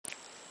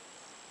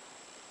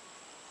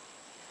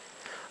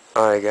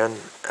Hi again,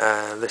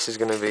 this is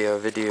going to be a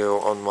video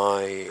on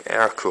my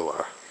air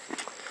cooler.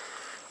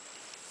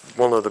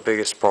 One of the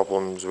biggest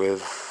problems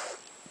with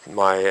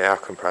my air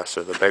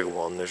compressor, the big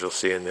one, as you'll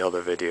see in the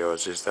other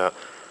videos, is that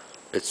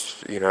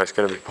it's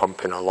going to be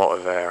pumping a lot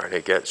of air and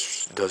it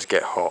does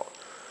get hot,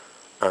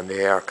 and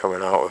the air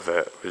coming out of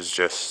it was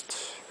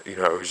just,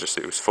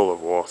 it was full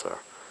of water,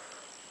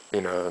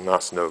 and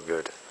that's no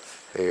good.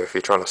 If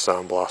you're trying to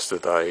sandblast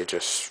with that, it's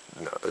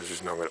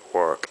just not going to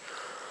work.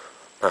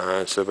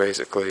 So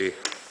basically,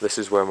 this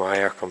is where my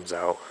air comes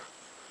out.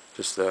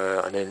 Just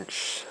an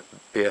inch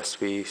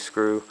BSP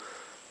screw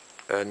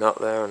nut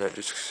there, and it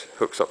just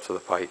hooks up to the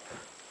pipe.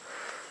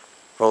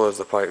 Follows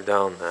the pipe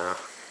down there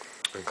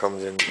and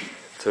comes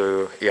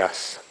into,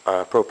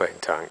 a propane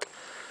tank.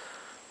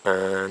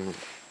 And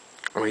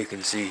what you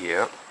can see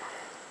here,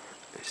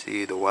 you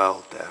see the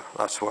weld there.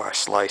 That's where I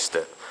sliced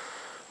it,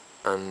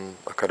 and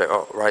I cut it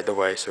up right the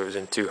way so it was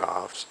in two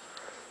halves.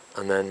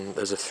 And then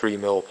there's a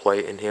 3mm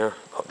plate in here.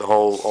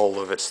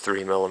 All of it's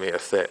 3mm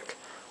thick.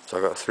 So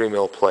I've got a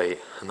 3mm plate,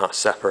 and that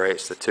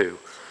separates the two.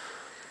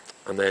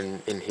 And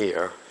then in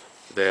here,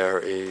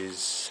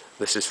 this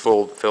is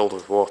filled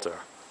with water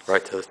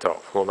right to the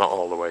top. Well, not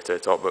all the way to the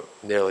top, but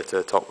nearly to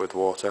the top with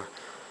water.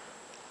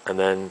 And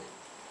then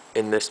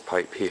in this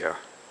pipe here,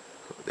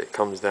 it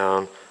comes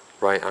down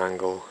right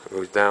angle. It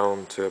goes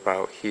down to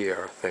about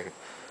here, I think.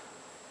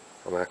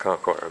 I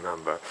can't quite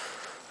remember.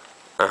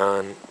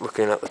 And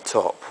looking at the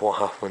top, what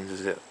happens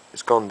is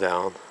it's gone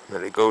down, and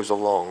then it goes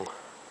along.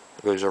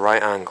 It goes a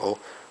right angle,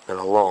 then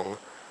along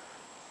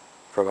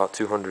for about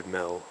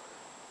 200mm.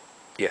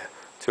 Yeah,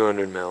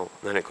 200mm.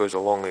 Then it goes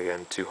along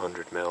again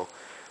 200mm,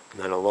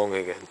 and then along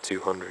again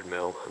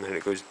 200mm, and then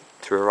it goes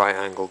to a right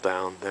angle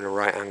down, then a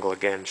right angle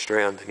again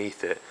straight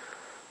underneath it,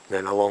 and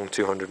then along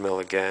 200mm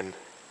again,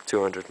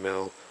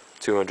 200mm,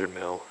 200mm.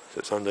 So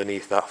it's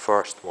underneath that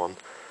first one,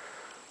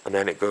 and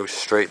then it goes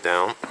straight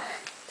down.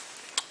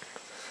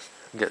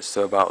 Gets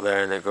to about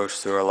there, and it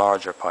goes through a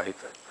larger pipe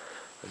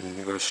and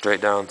it goes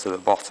straight down to the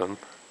bottom.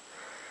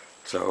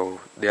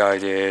 So the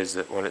idea is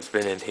that when it's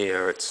been in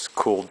here, it's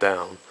cooled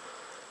down,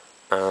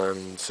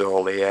 and so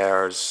all the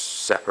air is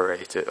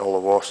separated, all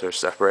the water is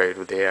separated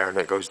with the air, and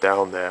it goes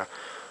down there,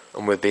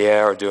 and with the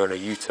air doing a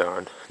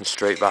U-turn and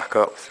straight back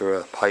up through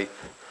a pipe,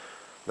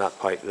 that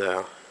pipe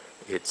there,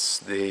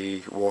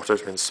 the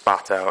water's been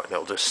spat out, and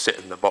it'll just sit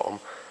in the bottom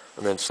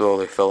and then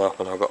slowly fill up,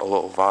 and I've got a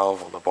little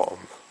valve on the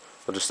bottom,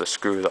 or just a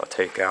screw that I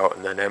take out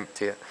and then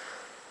empty it.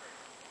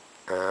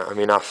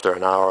 After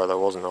an hour there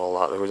wasn't all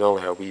that. There was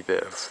only a wee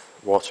bit of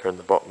water in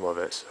the bottom of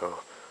it, so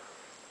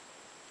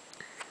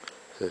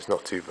it's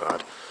not too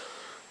bad.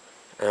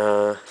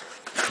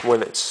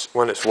 When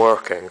it's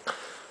working,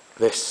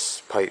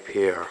 this pipe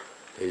here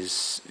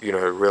is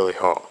really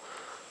hot,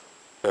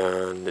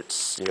 and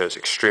it's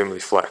extremely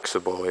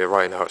flexible.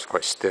 Right now it's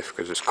quite stiff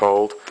because it's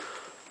cold,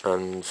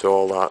 and so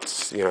all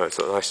that's it's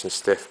nice and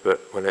stiff.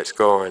 But when it's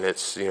going,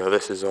 this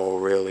is all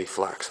really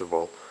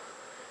flexible.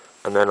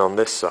 And then on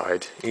this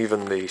side,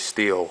 even the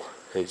steel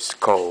is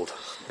cold.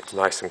 It's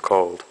nice and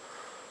cold.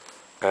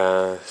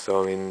 It's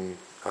doing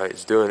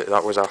it.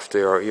 That was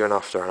even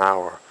after an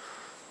hour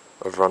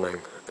of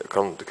running.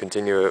 Not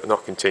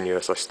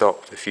continuous. I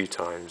stopped a few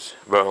times,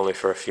 but only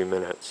for a few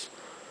minutes.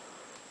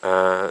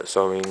 But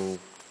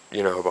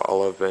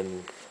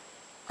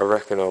I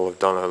reckon I'll have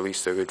done at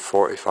least a good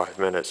 45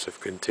 minutes of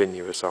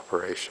continuous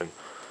operation,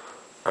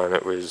 and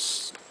it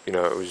was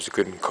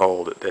good and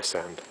cold at this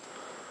end.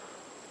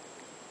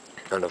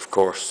 And of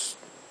course,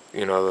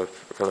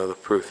 the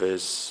proof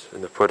is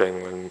in the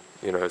pudding. When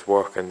it's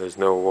working, there's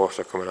no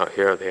water coming out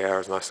here. The air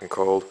is nice and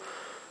cold,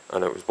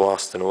 and it was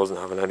blasting. I wasn't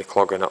having any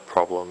clogging up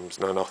problems,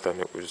 no nothing.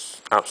 It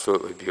was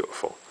absolutely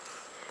beautiful.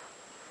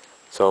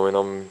 So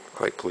I'm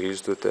quite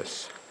pleased with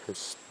this.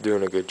 It's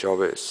doing a good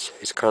job.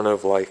 It's kind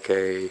of like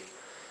a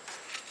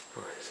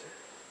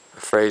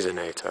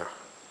phrasenator.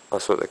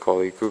 That's what they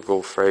call it.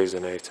 Google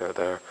phrasenator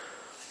there.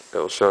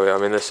 It'll show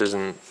you. This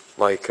isn't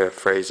like a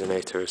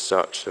phrasenator as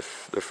such. The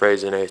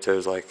phrasenator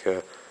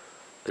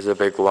is a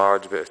big,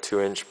 large bit of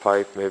 2-inch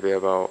pipe, maybe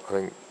about, I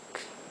think,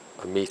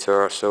 a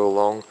meter or so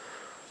long,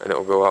 and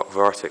it'll go up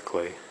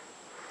vertically,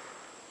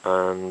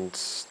 and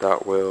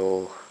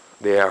the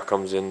air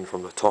comes in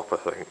from the top, I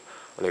think,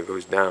 and it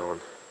goes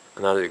down,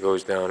 and as it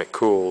goes down it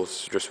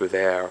cools just with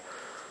air,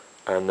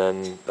 and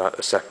then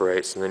that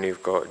separates, and then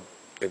it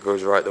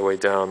goes right the way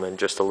down, then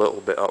just a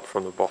little bit up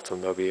from the bottom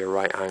there'll be a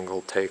right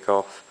angle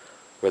takeoff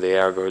where the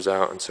air goes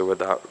out, and so with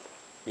that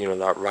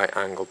that right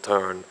angle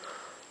turn,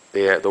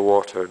 the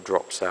water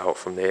drops out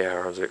from the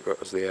air. As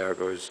the air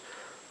goes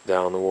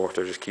down, the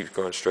water just keeps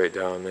going straight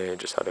down. There, it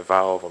just had a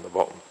valve on the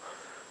bottom,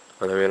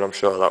 and I'm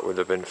sure that would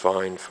have been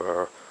fine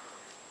for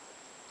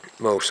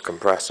most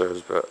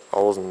compressors, but I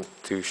wasn't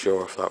too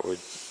sure if that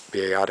would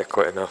be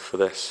adequate enough for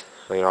this.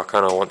 I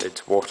kind of wanted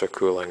water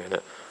cooling in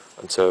it,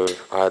 and so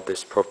I had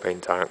this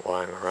propane tank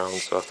lying around,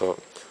 so I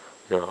thought,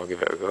 I'll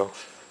give it a go.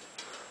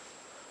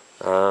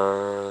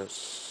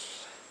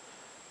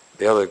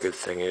 The other good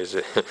thing is,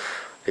 I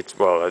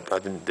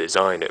didn't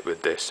design it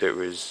with this. It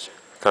was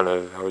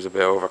I was a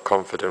bit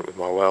overconfident with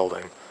my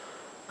welding,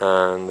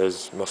 and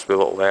must be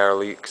little air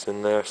leaks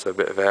in there, so a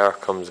bit of air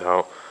comes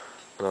out,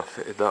 and I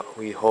fitted that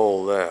wee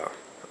hole there.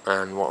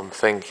 And what I'm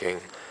thinking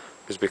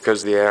is,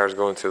 because the air is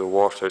going through the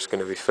water, it's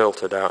going to be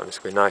filtered out, and it's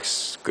going to be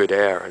nice, good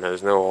air, and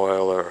there's no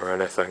oil or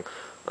anything,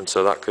 and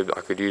so I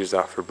could use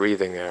that for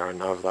breathing air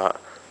and have that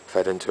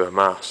fed into a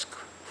mask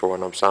for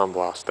when I'm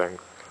sandblasting.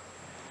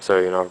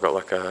 So I've got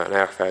like an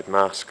air-fed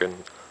mask,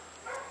 and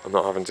I'm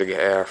not having to get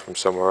air from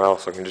somewhere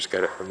else. I can just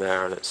get it from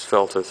there, and it's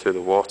filtered through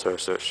the water,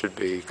 so it should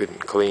be good and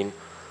clean.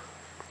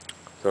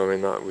 So I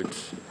mean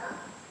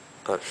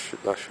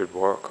that should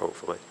work,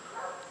 hopefully.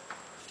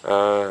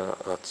 I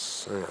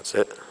think that's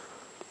it.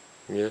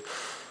 Yeah.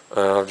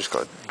 I've just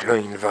got a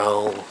drain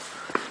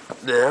valve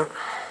there,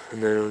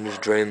 and then I'll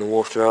just drain the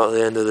water out at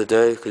the end of the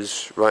day,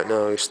 because right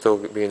now we still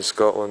be in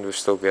Scotland. We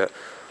still get,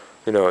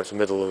 it's the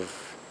middle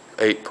of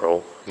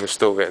April, and we're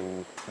still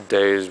getting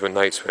days with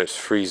nights when it's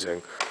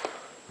freezing.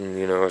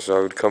 And so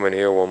I would come in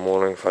here one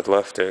morning, if I'd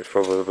left it, it'd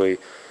probably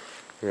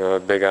be,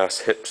 big ass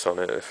hips on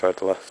it if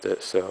I'd left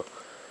it. So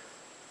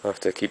I have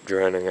to keep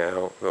draining it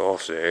out, but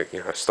also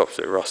it stops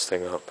it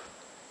rusting up.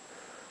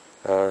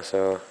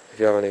 So if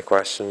you have any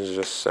questions,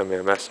 just send me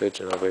a message,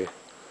 and I'll be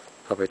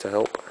happy to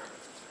help.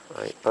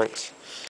 Right, thanks.